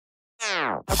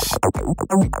Okay,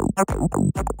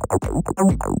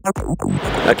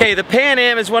 the Pan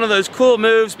Am is one of those cool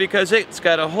moves because it's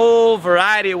got a whole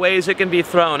variety of ways it can be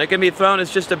thrown. It can be thrown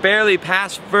as just a barely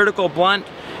past vertical blunt.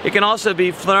 It can also be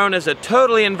thrown as a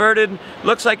totally inverted,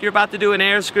 looks like you're about to do an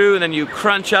air screw, and then you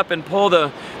crunch up and pull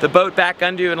the boat back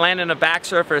under you and land in a back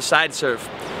surf or a side surf.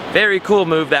 Very cool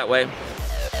move that way.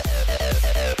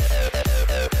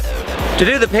 To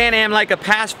do the Pan Am like a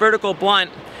past vertical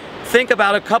blunt, think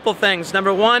about a couple things.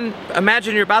 Number one,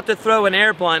 imagine you're about to throw an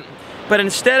air blunt, but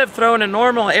instead of throwing a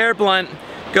normal air blunt,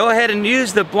 go ahead and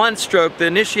use the blunt stroke, the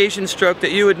initiation stroke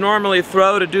that you would normally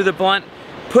throw to do the blunt.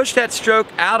 Push that stroke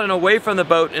out and away from the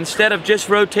boat instead of just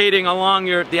rotating along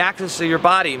the axis of your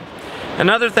body.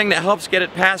 Another thing that helps get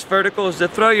it past vertical is to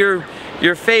throw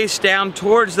your face down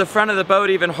towards the front of the boat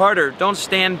even harder. Don't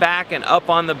stand back and up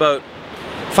on the boat.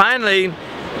 Finally,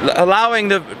 allowing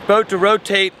the boat to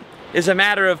rotate is a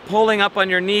matter of pulling up on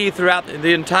your knee throughout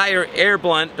the entire air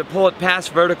blunt to pull it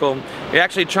past vertical. You're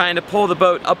actually trying to pull the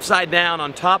boat upside down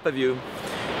on top of you.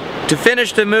 To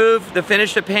finish the move, to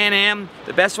finish the Pan Am,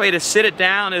 the best way to sit it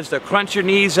down is to crunch your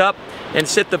knees up and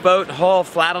sit the boat hull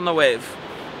flat on the wave.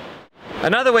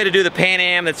 Another way to do the Pan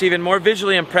Am that's even more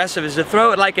visually impressive is to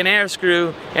throw it like an air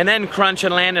screw and then crunch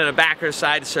and land in a back or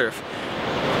side surf.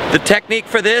 The technique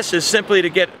for this is simply to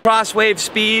get cross wave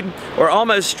speed or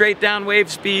almost straight down wave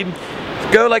speed.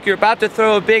 Go like you're about to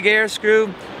throw a big air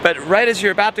screw, but right as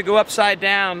you're about to go upside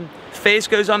down, face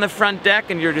goes on the front deck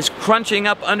and you're just crunching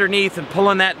up underneath and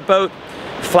pulling that boat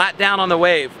flat down on the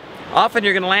wave. Often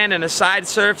you're going to land in a side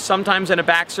surf, sometimes in a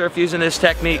back surf using this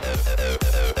technique.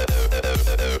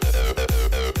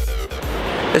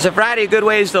 There's a variety of good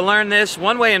ways to learn this.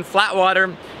 One way in flat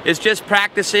water is just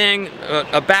practicing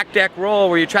a back deck roll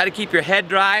where you try to keep your head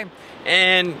dry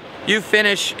and you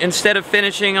finish, instead of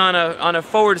finishing on a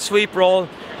forward sweep roll,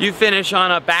 you finish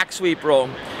on a back sweep roll.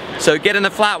 So get in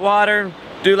the flat water,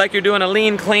 do like you're doing a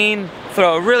lean clean,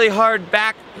 throw a really hard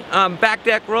back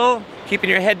deck roll, keeping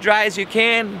your head dry as you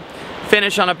can,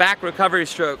 finish on a back recovery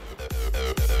stroke.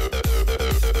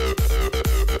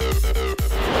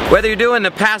 Whether you're doing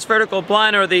the past vertical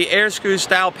blunt or the air screw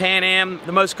style Pan Am,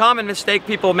 the most common mistake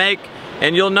people make,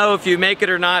 and you'll know if you make it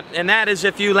or not, and that is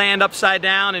if you land upside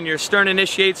down and your stern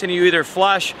initiates and you either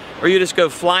flush or you just go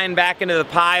flying back into the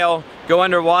pile, go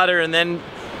underwater and then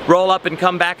roll up and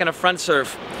come back in a front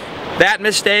surf. That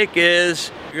mistake is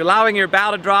you're allowing your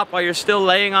bow to drop while you're still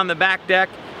laying on the back deck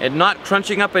and not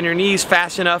crunching up on your knees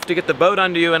fast enough to get the boat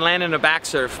under you and land in a back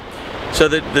surf. So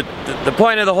the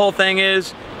point of the whole thing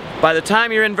is, by the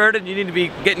time you're inverted, you need to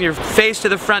be getting your face to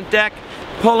the front deck,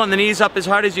 pulling the knees up as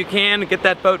hard as you can to get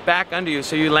that boat back under you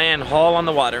so you land hull on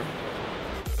the water.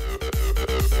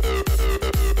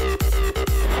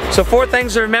 So 4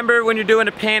 things to remember when you're doing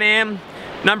a Pan Am.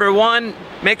 Number 1,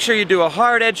 make sure you do a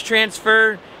hard edge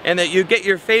transfer and that you get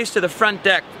your face to the front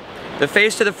deck. The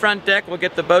face to the front deck will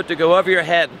get the boat to go over your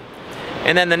head.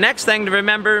 And then the next thing to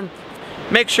remember,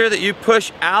 make sure that you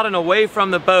push out and away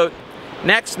from the boat.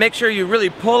 Next, make sure you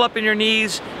really pull up in your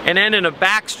knees and end in a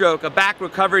back stroke, a back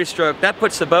recovery stroke. That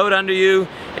puts the boat under you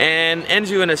and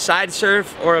ends you in a side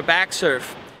surf or a back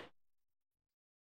surf.